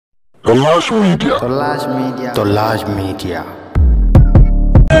Tolash Media. Tolash Media. Tolash Media.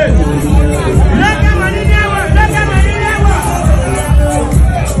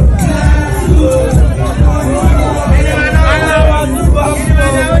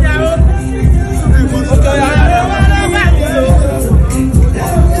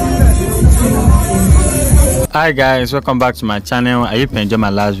 Hi guys, welcome back to my channel. I hope you enjoyed my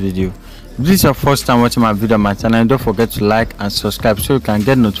last video. If this is your first time watching my video on my channel, don't forget to like and subscribe so you can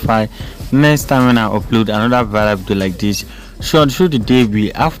get notified next time when I upload another viral video like this. So on the show today we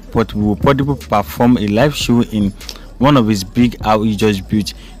have Portable perform a live show in one of his big house he just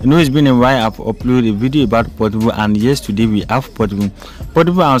built. You know, it's been a while I've uploaded a video about Portable, and yesterday we have Portable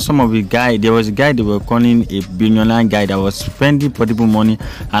and some of the guy. There was a guy they were calling a billionaire guy that was spending Portable money,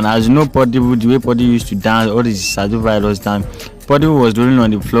 and as you know, Portable, the way Portable used to dance, all this zazu virus dance, Portable was rolling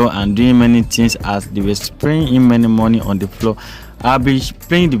on the floor and doing many things as they were spraying him many money on the floor. I'll be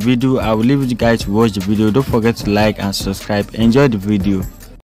playing the video. I will leave you guys to watch the video. Don't forget to like and subscribe. Enjoy the video.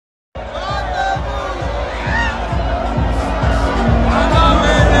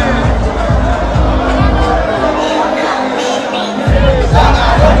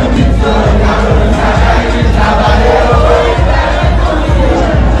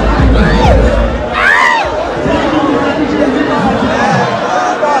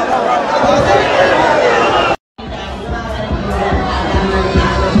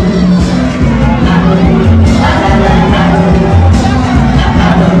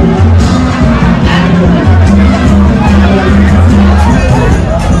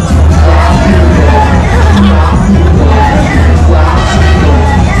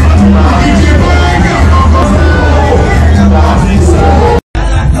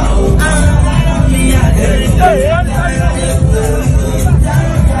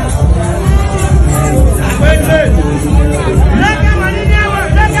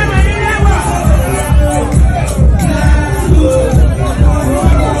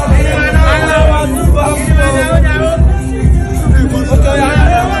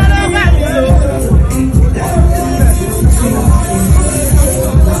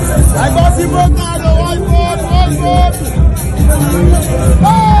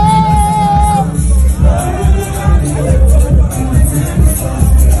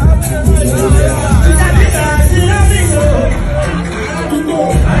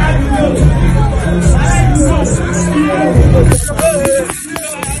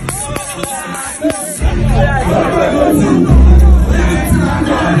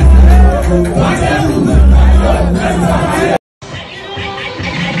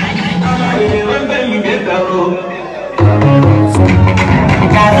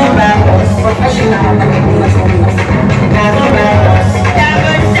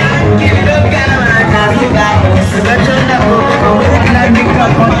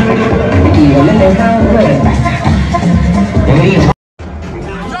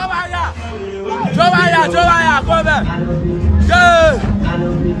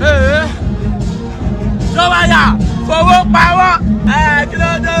 Fowó pawọ́ kí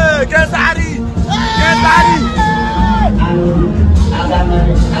ló dé kẹsàrì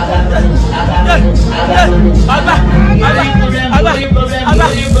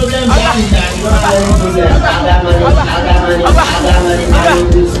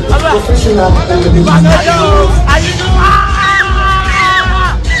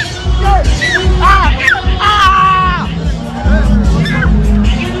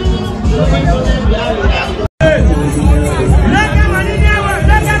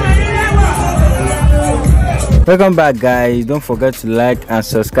Welcome back guys, don't forget to like and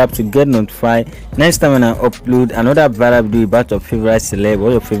subscribe to get notified next time when I upload another viral video about your favorite celeb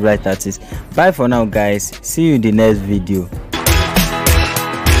or your favorite artist. Bye for now guys, see you in the next video.